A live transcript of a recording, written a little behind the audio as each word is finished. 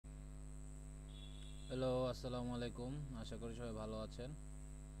Hello, আসসালামু আলাইকুম। আশা করি সবাই ভালো আছেন।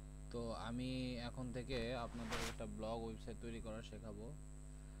 তো আমি এখন থেকে আপনাদের একটা ব্লগ ওয়েবসাইট তৈরি করা শেখাবো।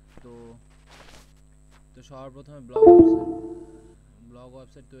 তো তো সবার প্রথমে ব্লগ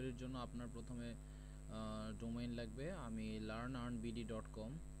ওয়েবসাইট তৈরির জন্য আপনার প্রথমে ডোমেইন লাগবে। আমি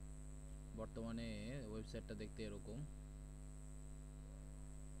learnearnbd.com, বর্তমানে ওয়েবসাইটটা দেখতে এরকম।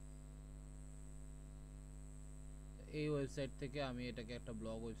 এই ওয়েবসাইট থেকে আমি এটাকে একটা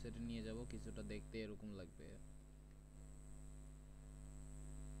ব্লগ ওয়েবসাইটে নিয়ে যাব, কিছুটা দেখতে এরকম লাগবে।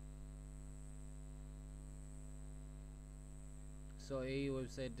 সো এই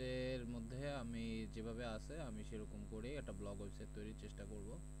ওয়েবসাইটের মধ্যে আমি যেভাবে আছে আমি সেরকম করে একটা ব্লগ ওয়েবসাইট তৈরির চেষ্টা করব।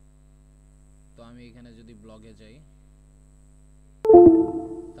 তো আমি এখানে যদি ব্লগে যাই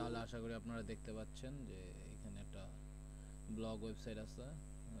তাহলে আশা করি আপনারা দেখতে পাচ্ছেন যে এখানে একটা ব্লগ ওয়েবসাইট আছে,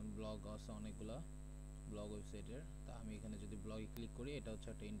 ব্লগ আছে অনেকগুলা ব্লগ ওয়েবসাইটের। তা আমি এখানে যদি ব্লগে ক্লিক করি, এটা হচ্ছে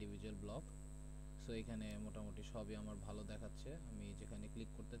একটা ইন্ডিভিজুয়াল ব্লগ। সো এখানে মোটামুটি সবই আমার ভালো দেখাচ্ছে। আমি যেখানে ক্লিক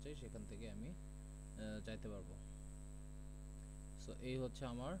করতে চাই সেখান থেকে আমি যাইতে পারবো। সো এই হচ্ছে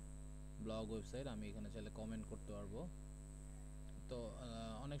আমার ব্লগ ওয়েবসাইট। আমি এখানে চাইলে কমেন্ট করতে পারবো। তো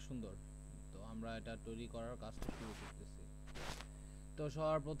অনেক সুন্দর। তো আমরা এটা তৈরি করার কাজটা শুরু করতেছি। তো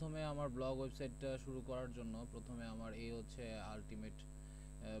সবার প্রথমে আমার ব্লগ ওয়েবসাইটটা শুরু করার জন্য প্রথমে আমার এই হচ্ছে আলটিমেট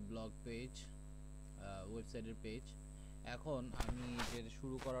ব্লগ পেজ, ওয়েবসাইটের পেজ। এখন আমি যে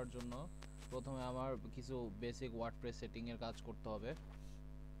শুরু করার জন্য প্রথমে আমার কিছু বেসিক ওয়ার্ডপ্রেস সেটিংয়ের কাজ করতে হবে।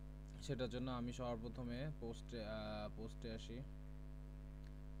 সেটার জন্য আমি সবার প্রথমে পোস্টে আসি।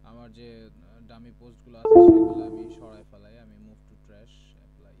 আমার যে ডামি পোস্টগুলো আছে সেগুলো আমি সরাই ফেলাই। আমি মুভ টু ট্র্যাশ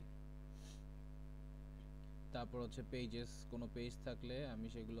অ্যাপ্লাই। তারপর হচ্ছে পেজেস, কোনো পেজ থাকলে আমি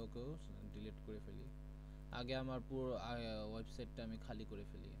সেগুলোকেও ডিলিট করে ফেলি। আগে আমার পুরো ওয়েবসাইটটা আমি খালি করে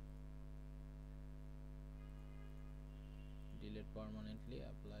ফেলি। Delete permanently,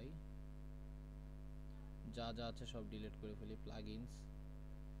 apply. যা যা আছে সব ডিলিট করে ফেলি। প্লাগইনস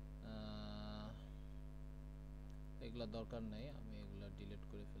এগুলো দরকার নেই, আমি এগুলো ডিলিট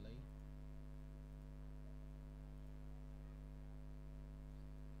করে ফেলাই।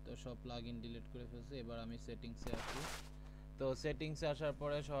 তো সব প্লাগইন ডিলিট করে ফেলছি। এবার আমি সেটিংসে আসি। তো সেটিংসে আসার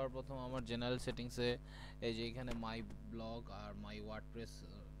পরে সবার প্রথম আমার জেনারেল সেটিংসে এই যে এখানে my blog R my WordPress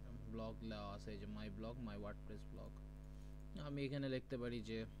blog দেওয়া আছে। এই যে my blog, my WordPress blog. আমি এখানে লিখতে পারি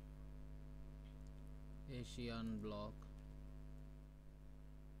যে Asian blog,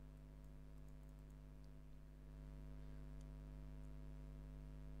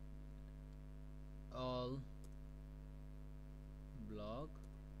 all blog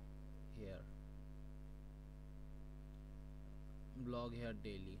hair, blog hair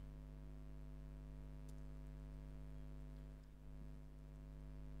daily.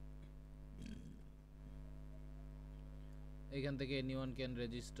 এখান থেকে এনিওয়ান ক্যান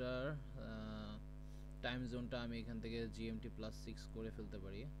রেজিস্টার। টাইম জোনটা আমি এখান থেকে GMT+6 করে ফেলতে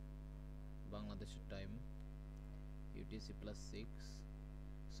পারি, বাংলাদেশের টাইম UTC+6।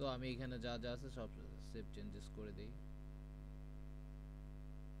 সো আমি এখানে যা যা আছে সব সেভ চেঞ্জেস করে দিই।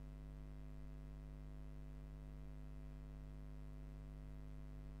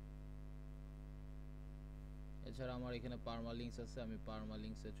 এছাড়া আমার এখানে পার্মালিংকস আছে, আমি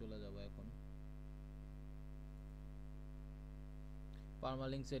পার্মালিংকসে চলে যাব এখন।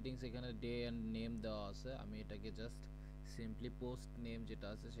 পার্মালিংক সেটিংস, এখানে ডে এন্ড নেম দেওয়া আছে। আমি এটাকে জাস্ট সিম্পলি পোস্ট নেম যেটা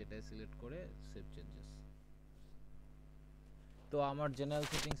আছে সেটাই সিলেক্ট করে সেভ চেঞ্জেস। তো আমার জেনারেল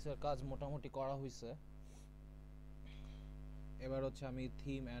সেটিংসের কাজ মোটামুটি করা হয়েছে। এবার হচ্ছে আমি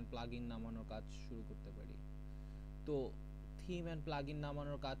থিম অ্যান্ড প্লাগইন নামানোর কাজ শুরু করতে পারি। তো থিম অ্যান্ড প্লাগইন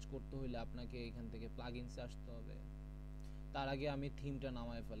নামানোর কাজ করতে হলে আপনাকে এখান থেকে প্লাগইনসে আসতে হবে। তার আগে আমি থিমটা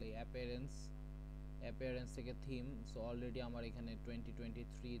নামায় ফেলি। অ্যাপিয়ারেন্স থেকে থিম। সো অলরেডি আমার এখানে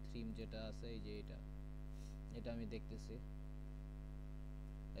 2023 থিম যেটা আছে, এই যে এটা এটা আমি দেখতেছি।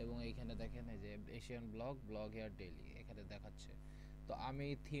 এবং এইখানে দেখেন এই যে Asian blog, blog hair daily এখানে দেখাচ্ছে। তো আমি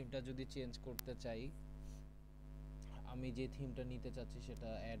থিমটা যদি চেঞ্জ করতে চাই, আমি যে থিমটা নিতে চাচ্ছি সেটা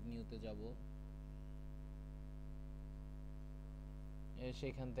অ্যাড নিউতে যাব।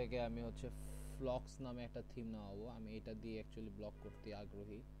 সেখান থেকে আমি হচ্ছে ফ্লক্স নামে একটা থিম নামাবো। আমি এটা দিয়ে অ্যাকচুয়ালি ব্লগ করতে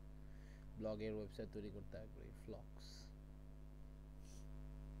আগ্রহী, ব্লগের ওয়েবসাইট তৈরি করতে আগ্রহী। ফ্লক্স।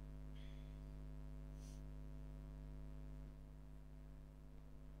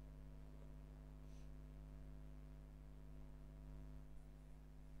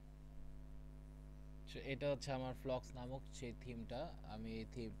 এটা হচ্ছে আমার ফ্লক্স নামক সেই থিমটা। আমি এই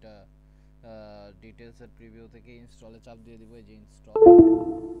থিমটা ডিটেলসের প্রিভিউ থেকে ইনস্টলে চাপ দিয়ে দিব। এই যে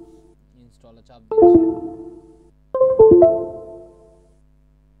ইনস্টলে চাপ দিচ্ছি।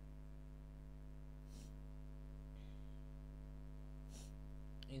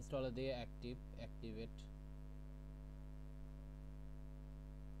 ইনস্টলে দিয়ে অ্যাক্টিভেট।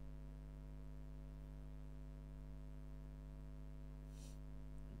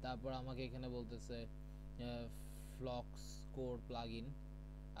 তারপর আমাকে এখানে বলতেছে ফ্লক্স কোর প্লাগইন।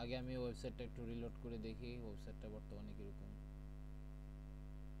 আগে আমি ওয়েবসাইটটা একটু রিলোড করে দেখি ওয়েবসাইটটা বর্তমানে কিরকম।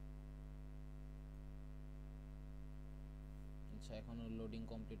 আচ্ছা, এখনো লোডিং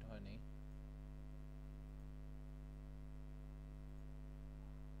কমপ্লিট হয় নাই।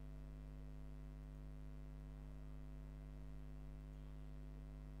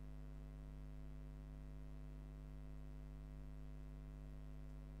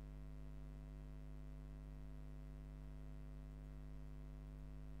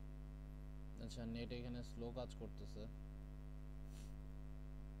 আচ্ছা, নেট এখানে স্লো কাজ করতেছে।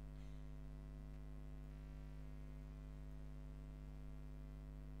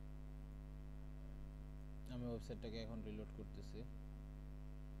 আমি ওয়েবসাইটটাকে এখন রিলোড করতেছি।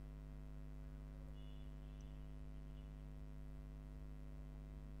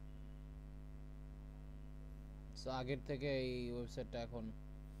 সো আগের থেকে এই ওয়েবসাইটটা এখন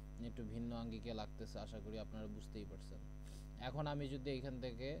একটু ভিন্ন আঙ্গিকে লাগতেছে, আশা করি আপনারা বুঝতেই পারছেন। এখন আমি যদি এখান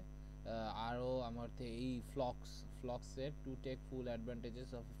থেকে আরও আমার এই ফ্লক্সের to take full advantages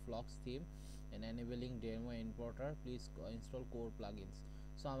of phlox theme and enabling demo importer please install core plugins.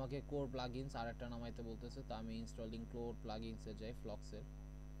 So আমাকে কোর প্লাগইনস আর একটা নামাইতে বলতেছে, তো আমি ইনস্টলিং কোর প্লাগইনসে যাই ফ্লক্সের।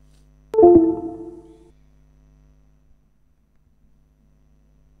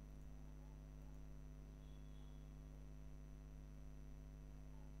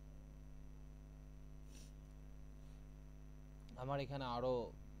 আমার এখানে আরও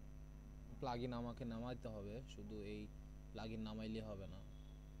প্লাগইন আমাকে নামাইতে হবে, শুধু এই প্লাগইন নামাইলে হবে না।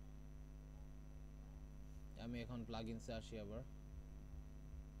 আমি এখন প্লাগইনসে আসি আবার।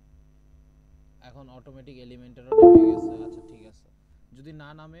 এখন অটোমেটিক এলিমেন্টারও নেমে গেছে। আচ্ছা ঠিক আছে, যদি না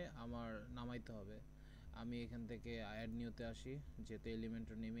নামে আমার নামাইতে হবে। আমি এখান থেকে অ্যাড নিউতে আসি, যেহেতু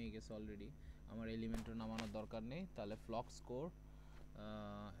এলিমেন্টর নেমেই গেছে অলরেডি, আমার এলিমেন্টর নামানোর দরকার নেই। তাহলে ফ্লক্স কোর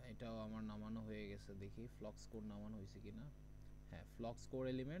এটাও আমার নামানো হয়ে গেছে, দেখি ফ্লক্স কোর নামানো হয়েছে কিনা। হ্যাঁ, ফ্লক্স কোর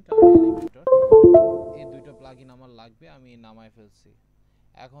এলিমেন্ট আর এলিমেন্টর এই দুটো প্লাগইন আমার লাগবে, আমি নামায় ফেলছি।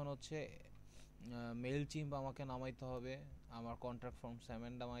 এখন হচ্ছে মেল চিম্প আমাকে নামাইতে হবে, আমার কন্ট্রাক্ট ফর্ম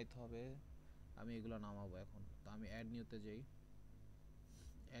 7 নামাইতে হবে, আমি এগুলো নামাবো এখন। তো আমি অ্যাড নিউতে যাই।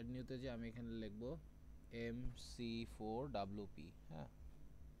 অ্যাড নিউতে যে আমি এখানে লিখবো MC4WP। হ্যাঁ,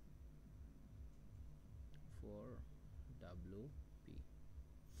 4WP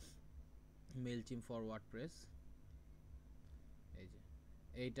mail chimp for WordPress. এই যে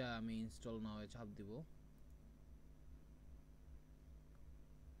এইটা আমি ইনস্টল নাও চাপ দিব।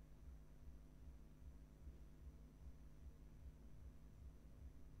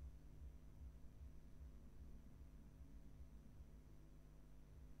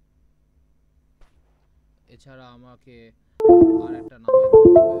 এছাড়া আমাকে আরেকটা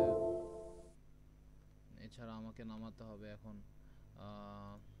নামাইতে হবে, এখন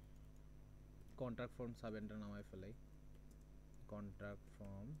কন্ট্রাক্ট ফর্ম 7টা নামাই ফেলাই। কন্ট্রাক্ট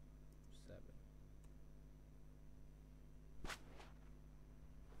ফর্ম 7,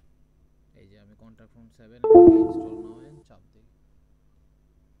 এই যে আমি কন্ট্রাক্ট ফর্ম 7 এটাকে ইনস্টল নাও চাপ দিই।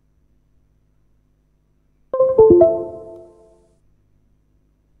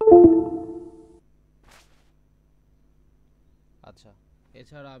 আচ্ছা,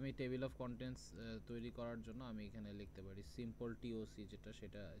 এছাড়া আমি টেবিল অফ কন্টেন্টস তৈরি করার জন্য আমি এখানে লিখতে পারি সিম্পল টিওসি, যেটা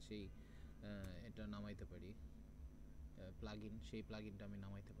সেটা সেই এটা নামাইতে পারি প্লাগইন, সেই প্লাগইনটা আমি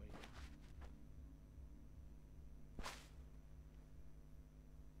নামাইতে পারি।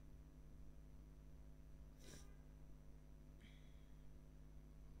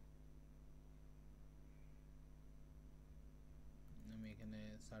 আমি এখানে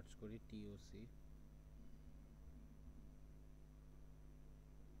সার্চ করি TOC.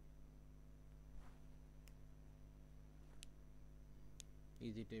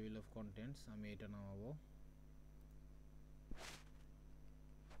 Easy table of contents, আমি এটা নামাবো।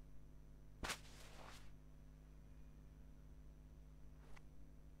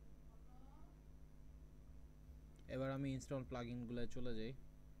 এবার আমি ইনস্টল প্লাগইনগুলো চলে যাই।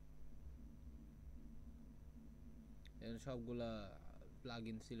 সবগুলা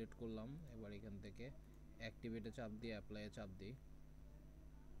প্লাগইন সিলেক্ট করলাম। এবার এখান থেকে অ্যাক্টিভেটে চাপ দিয়ে অ্যাপ্লাইয়ে চাপ দিই।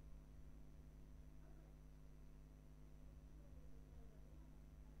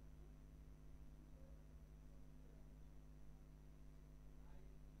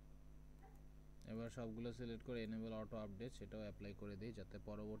 এবার সবগুলো সিলেক্ট করে এনেবল অটো আপডেট সেটাও অ্যাপ্লাই করে দিই, যাতে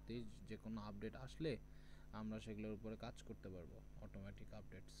পরবর্তী যে কোনো আপডেট আসলে আমরা সেগুলোর উপরে কাজ করতে পারবো, অটোমেটিক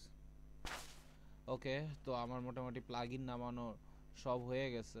আপডেটস। ওকে, তো আমার মোটামুটি প্লাগইন নামানো সব হয়ে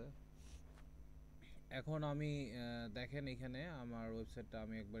গেছে। এখন আমি দেখেন এখানে আমার ওয়েবসাইটটা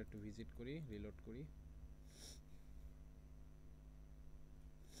আমি একবার একটু ভিজিট করি, রিলোড করি।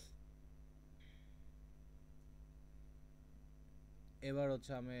 এবার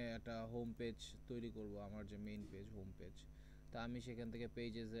হচ্ছে আমি একটা হোম পেজ তৈরি করব, আমার যে মেইন পেজ, হোম পেজ। তা আমি সেখান থেকে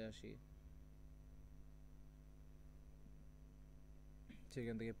পেজেসে আসি,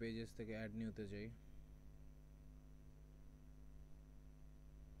 সেখান থেকে পেজেস থেকে অ্যাড নিউতে যাই।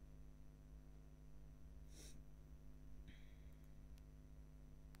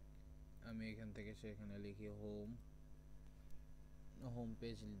 আমি এখান থেকে সেখানে লিখি হোম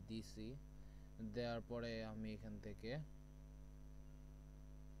পেজ দিছি। দেওয়ার পরে আমি এখান থেকে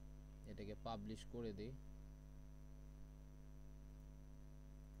এটাকে পাবলিশ করে দিই।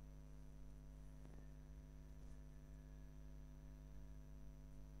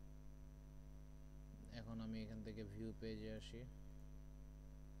 এখন আমি এখান থেকে ভিউ পেজে আসি।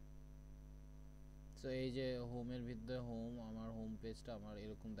 তো এই যে হোমের ভিতরে আমার হোম পেজটা আমার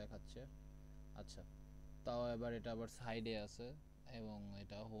এরকম দেখাচ্ছে। আচ্ছা, তাও এবার এটা আবার সাইডে আছে এবং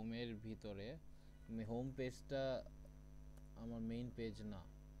এটা হোমের ভিতরে। হোম পেজটা আমার মেইন পেজ না,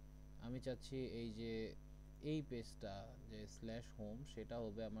 আমি চাচ্ছি এই যে এই পেজটা যে স্ল্যাশ হোম, সেটা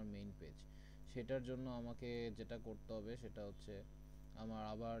হবে আমার মেইন পেজ। সেটার জন্য আমাকে যেটা করতে হবে সেটা হচ্ছে আমার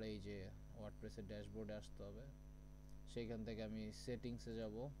আবার এই যে ওয়ার্ডপ্রেসের ড্যাশবোর্ডে আসতে হবে। সেইখান থেকে আমি সেটিংসে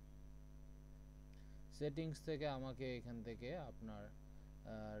যাব। সেটিংস থেকে আমাকে এখান থেকে আপনার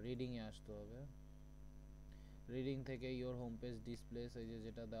রিডিংয়ে আসতে হবে। রিডিং থেকে ইওর হোম পেজ ডিসপ্লেস, এই যে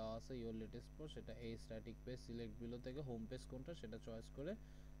যেটা দেওয়া আছে ইওর লেটেস্ট পোস্ট, সেটা এই স্ট্যাটিক পেজ সিলেক্ট বিলো থেকে হোম পেজ কোনটা সেটা চয়েস করে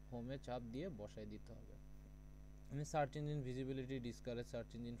হোমে চাপ দিয়ে বসাই দিতে হবে। আমি search engine visibility discourage search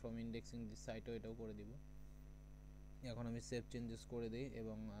engine from indexing this সাইটও এটাও করে দিব। এখন আমি সেভ চেঞ্জেস করে দিই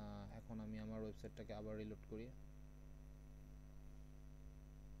এবং এখন আমি আমার ওয়েবসাইটটাকে আবার রিলোড করি।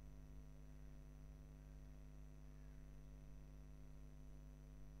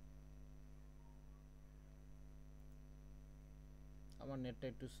 আমার নেটটা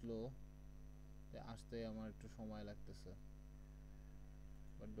একটু স্লো, আসতে আমার একটু সময় লাগতেছে,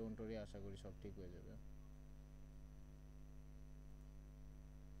 বাট ডোন্ট ওয়ারি, আশা করি সব ঠিক হয়ে যাবে।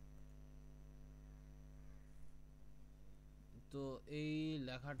 তো এই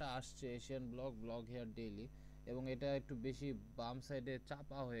লেখাটা আসছে এশিয়ান ব্লগ হেয়ার ডেইলি, এবং এটা একটু বেশি বাম সাইডে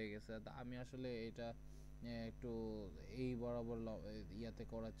চাপা হয়ে গেছে। তা আমি আসলে এটা একটু এই বরাবর ইয়াতে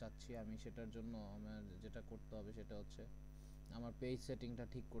করা চাচ্ছি আমি। সেটার জন্য আমার যেটা করতে হবে সেটা হচ্ছে আমার পেজ সেটিংটা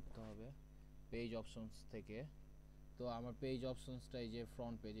ঠিক করতে হবে পেজ অপশনস থেকে। তো আমার পেজ অপশনসটা এই যে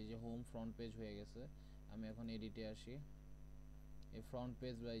ফ্রন্ট পেজ, এই যে হোম ফ্রন্ট পেজ হয়ে গেছে। আমি এখন এডিটে আসি। এই ফ্রন্ট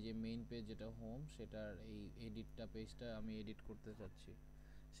পেজ বা এই যে মেইন পেজ যেটা হোম, সেটার এই এডিটটা পেজটা আমি এডিট করতে চাচ্ছি।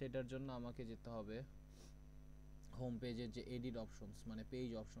 সেটার জন্য আমাকে যেতে হবে হোম পেজের যে এডিট অপশনস মানে পেজ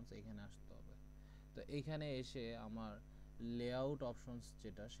অপশনস, এখানে আসতে হবে। তো এইখানে এসে আমার লেআউট অপশনস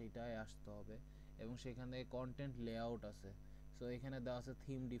যেটা সেইটায় আসতে হবে এবং সেখানে কন্টেন্ট লেআউট আছে। সো এখানে দেওয়া আছে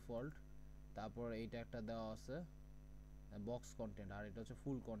থিম ডিফল্ট, তারপর এইটা একটা দেওয়া আছে বক্স কন্টেন্ট, আর এটা হচ্ছে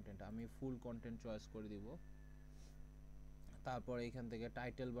ফুল কন্টেন্ট। আমি ফুল কন্টেন্ট চয়েস করে দিব। তারপর এইখান থেকে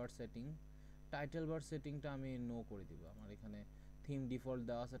টাইটেল বার সেটিংটা আমি নো করে দিব। আমার এখানে থিম ডিফল্ট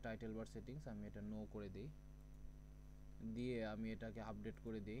দেওয়া আছে টাইটেল বার সেটিংস, আমি এটা নো করে দিই। দিয়ে আমি এটাকে আপডেট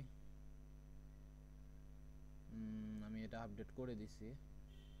করে দিই। আমি এটা আপডেট করে দিছি।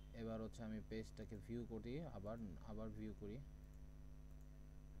 এবার হচ্ছে আমি পেজটাকে ভিউ করি, আবার ভিউ করি।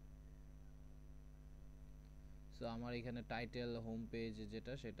 সো আমার এখানে টাইটেল হোম পেজ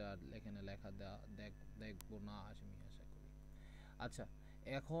যেটা সেটা এখানে লেখা দেখবো না আমি আশা করি। আচ্ছা,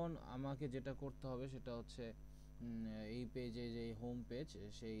 এখন আমাকে যেটা করতে হবে সেটা হচ্ছে এই পেজে যে হোম পেজ,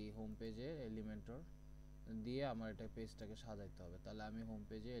 সেই হোম পেজে এলিমেন্টর দিয়ে আমার এটা পেজটাকে সাজাইতে হবে। তাহলে আমি হোম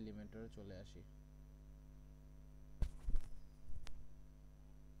পেজে এলিমেন্টরে চলে আসি।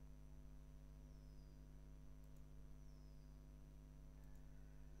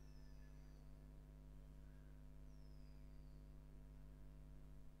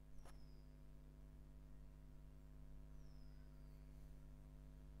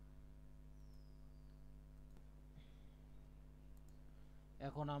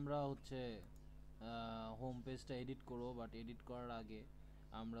 এখন আমরা হচ্ছে হোম পেজটা এডিট করব, বাট এডিট করার আগে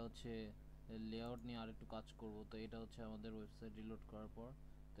আমরা হচ্ছে লেআউট নিয়ে আরেকটু কাজ করব। তো এটা হচ্ছে আমাদের ওয়েবসাইট রিলোড করার পর।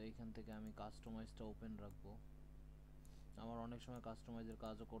 তো এইখান থেকে আমি কাস্টমাইজটা ওপেন রাখবো। আমার অনেক সময় কাস্টমাইজের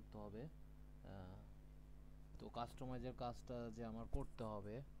কাজও করতে হবে। তো কাস্টমাইজের কাজটা যে আমার করতে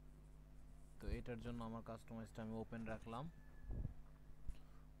হবে, তো এটার জন্য আমার কাস্টমাইজটা আমি ওপেন রাখলাম।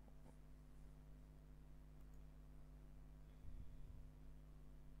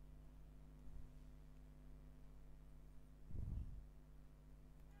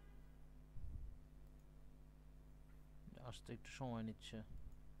 আসতে একটু সময় নিচ্ছে।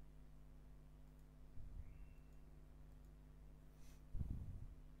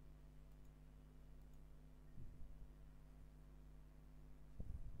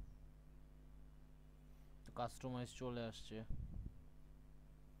 তো কাস্টমাইজ চলে আসছে।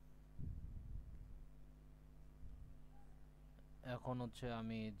 এখন হচ্ছে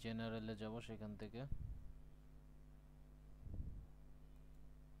আমি জেনারেলে যাব, সেখান থেকে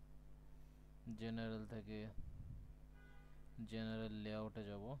জেনারেল থেকে জেনারেল লেআউটে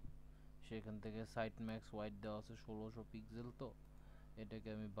যাব। সেখান থেকে সাইট ম্যাক্স ওয়াইড দেওয়া আছে 1600 পিক্সেল, তো এটাকে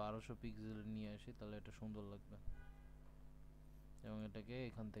আমি 1200 পিক্সেলে নিয়ে আসি, তাহলে এটা সুন্দর লাগবে। এবং এটাকে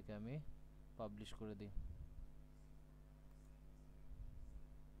এখান থেকে আমি পাবলিশ করে দিই।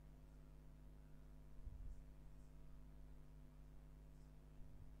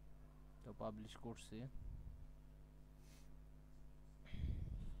 তো পাবলিশ করছি।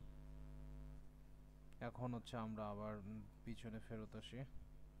 এখন হচ্ছে আমরা আবার পিছনে ফেরত আসি।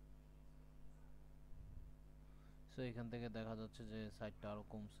 সো এখান থেকে দেখা যাচ্ছে যে সাইটটা আরো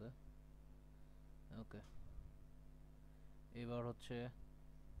কমছে। ওকে, এবার হচ্ছে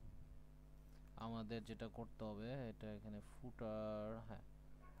আমাদের যেটা করতে হবে, এটা এখানে ফুটার, হ্যাঁ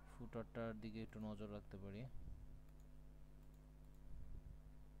ফুটারটার দিকে একটু নজর রাখতে পারি।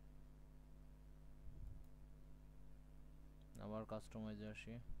 আবার কাস্টমাইজে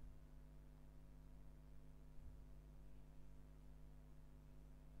আসি।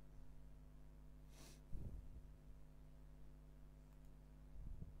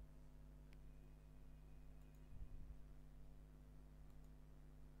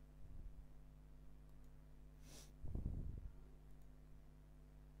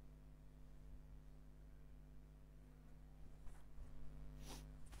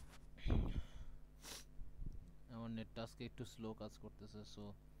 আমার নেটটা আজকে একটু স্লো কাজ করতেছে, so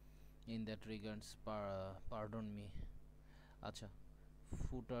in that regards pardon me. আচ্ছা,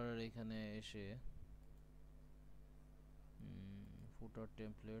 ফুটারের এখানে এসে ফুটার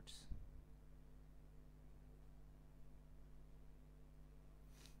টেমপ্লেটস,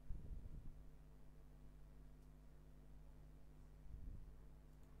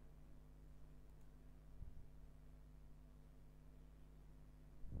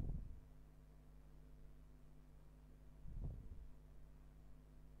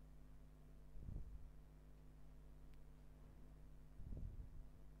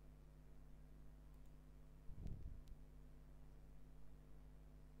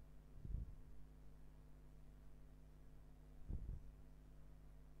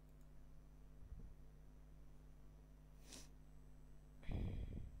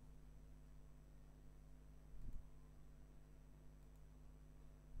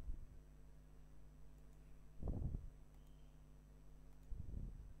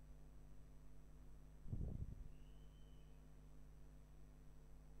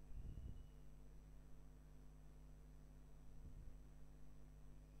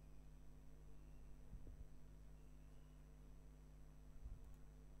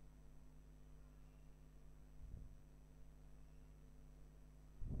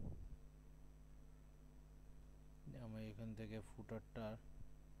 আমার এখান থেকে ফুটারটার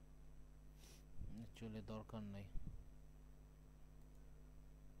অ্যাকচুয়ালি দরকার নাই।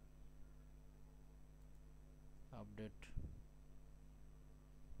 আপডেট,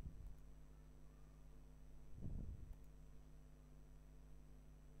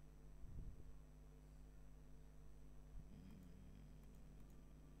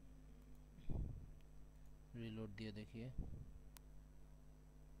 রিলোড দিয়ে দেখি।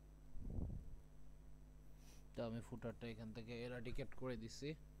 তো আমি ফুটারটা এখান থেকে এরাডিকেট করে দিছি।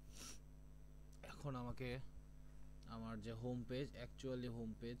 এখন আমাকে আমার যে হোম পেজ, অ্যাকচুয়ালি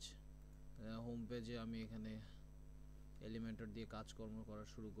হোম পেজে আমি এখানে এলিমেন্টর দিয়ে কাজকর্ম করা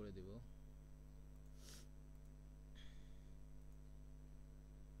শুরু করে দিব।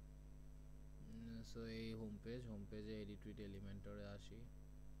 সো এই হোম পেজে এডিট উইথ এলিমেন্টরে আসি।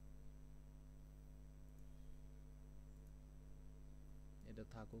 এটা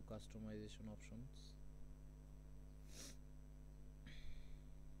থাকুক কাস্টমাইজেশন অপশনস।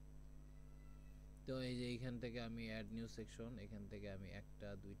 তো এই যে এইখান থেকে আমি অ্যাড নিউ সেকশন, এখান থেকে আমি একটা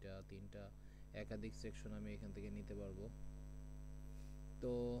দুইটা তিনটা একাধিক সেকশন আমি এখান থেকে নিতে পারবো।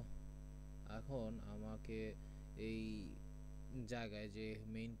 তো এখন আমাকে এই জায়গায় যে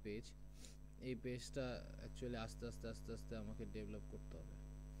মেইন পেজ, এই পেজটা অ্যাকচুয়ালি আস্তে আস্তে আস্তে আস্তে আমাকে ডেভেলপ করতে হবে।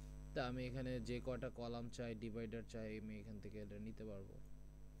 তা আমি এখানে যে কয়টা কলাম চাই, ডিভাইডার চাই, আমি এখান থেকে এটা নিতে পারবো।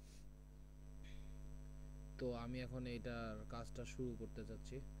 তো আমি এখন এটার কাজটা শুরু করতে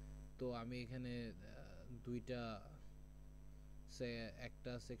চাচ্ছি। তো আমি এখানে দুইটা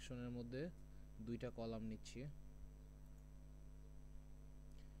একটা সেকশনের মধ্যে দুইটা কলাম নিচ্ছি।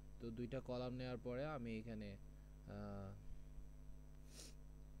 তো দুইটা কলাম নেওয়ার পরে আমি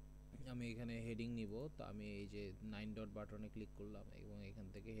এখানে হেডিং নিব। তো আমি এই যে 9 ডট বাটনে ক্লিক করলাম এবং এখান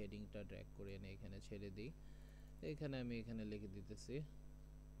থেকে হেডিংটা ড্র্যাগ করে এনে এখানে ছেড়ে দিই। এখানে আমি লিখে দিতেছি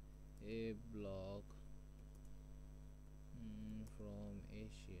এ blog from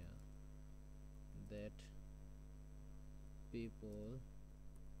Asia that people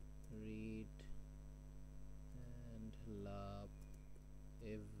read and love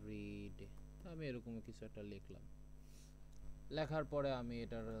every day। আমি এরকম কিছু একটা লিখলাম। লেখার পরে আমি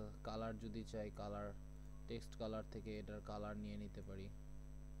এটার কালার যদি চাই, কালার টেক্সট কালার থেকে এটার কালার নিয়ে নিতে পারি।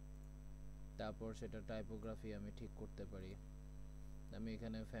 তারপর সেটা টাইপোগ্রাফি আমি ঠিক করতে পারি। আমি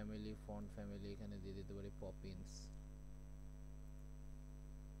এখানে ফ্যামিলি, ফন্ট ফ্যামিলি এখানে দিয়ে দিতে পারি পপিন্স।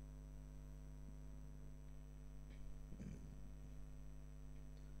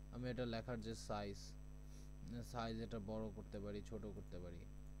 আমি এটা লেখার যে সাইজ এটা বড় করতে পারি, ছোট করতে পারি,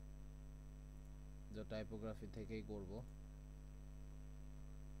 যা টাইপোগ্রাফি থেকেই করব।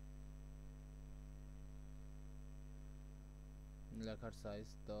 লেখার সাইজ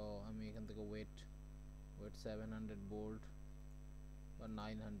তো আমি এখান থেকে ওয়েট 700 বোল্ড বা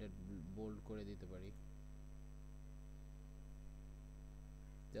 900 বোল্ড করে দিতে পারি।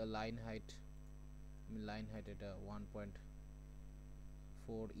 লাইন হাইট এটা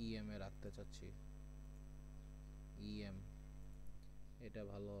 1.4 em এ রাখতে চাচ্ছি। em এটা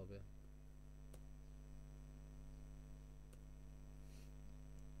ভালো হবে।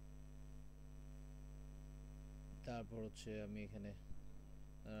 তারপর হচ্ছে আমি এখানে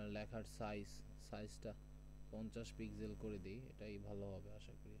লেখার সাইজটা 50 পিক্সেল করে দিই, এটাই ভালো হবে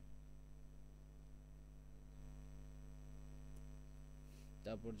আশা করি।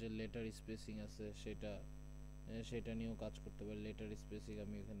 তারপর যে লেটার স্পেসিং আছে সেটা নিয়েও কাজ করতে পারি। লেটার স্পেসিং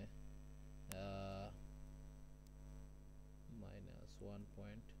আমি এখানে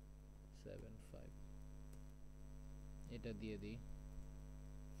 -1.75 এটা দিয়ে দিই।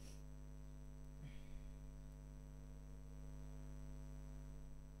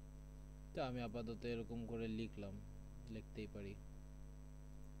 তো আমি আপাতত এরকম করে লিখতেই পারি।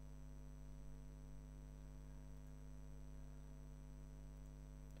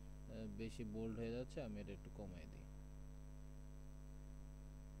 বেশি বোল্ড হয়ে যাচ্ছে, আমি এটা একটু কমাই দিই।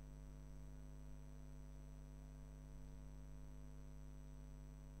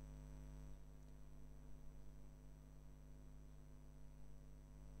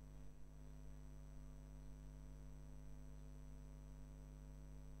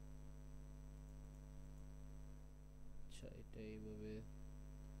 আচ্ছা, এটা এইভাবে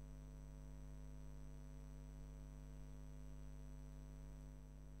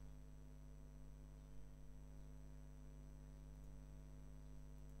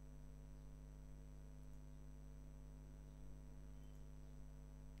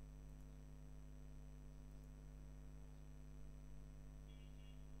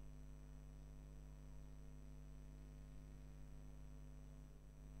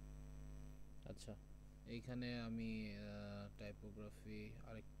আচ্ছা, এইখানে আমি টাইপোগ্রাফি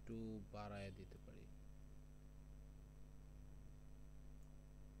আরেকটু বাড়ায় দিতে পারি।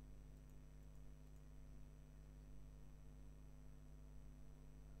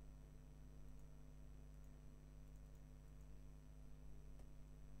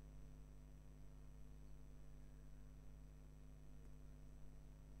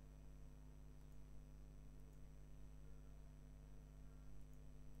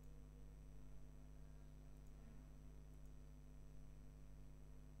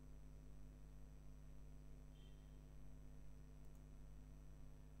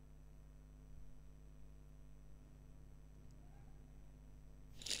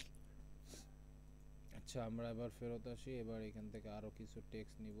 আচ্ছা, আমরা এবার ফেরত আসি। এবার এখান থেকে আরো কিছু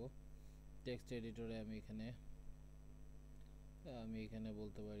টেক্সট নিব। টেক্সট এডিটরে আমি এখানে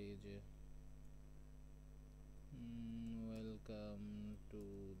বলতে পারি যে welcome to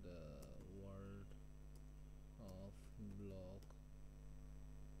the world of blog,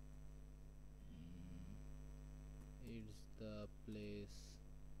 it's the place.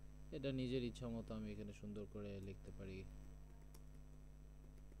 এটা নিজের ইচ্ছা মতো আমি এখানে সুন্দর করে লিখতে পারি।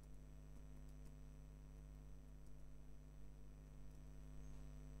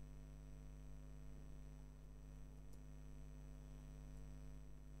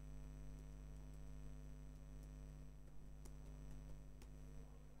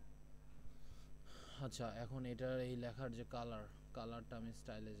 আচ্ছা, এখন এটার এই লেখার যে কালারটা আমি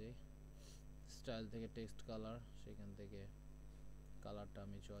স্টাইলে যাই, স্টাইল থেকে টেক্সট কালার, সেখান থেকে কালারটা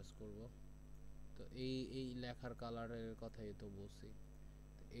আমি চয়েস করব। তো এই লেখার কালারের কথাই তো বলছি।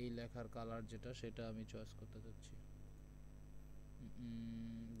 এই লেখার কালার যেটা, সেটা আমি চয়েস করতে যাচ্ছি।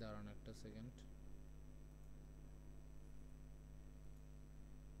 দাঁড়ান, একটা সেকেন্ড।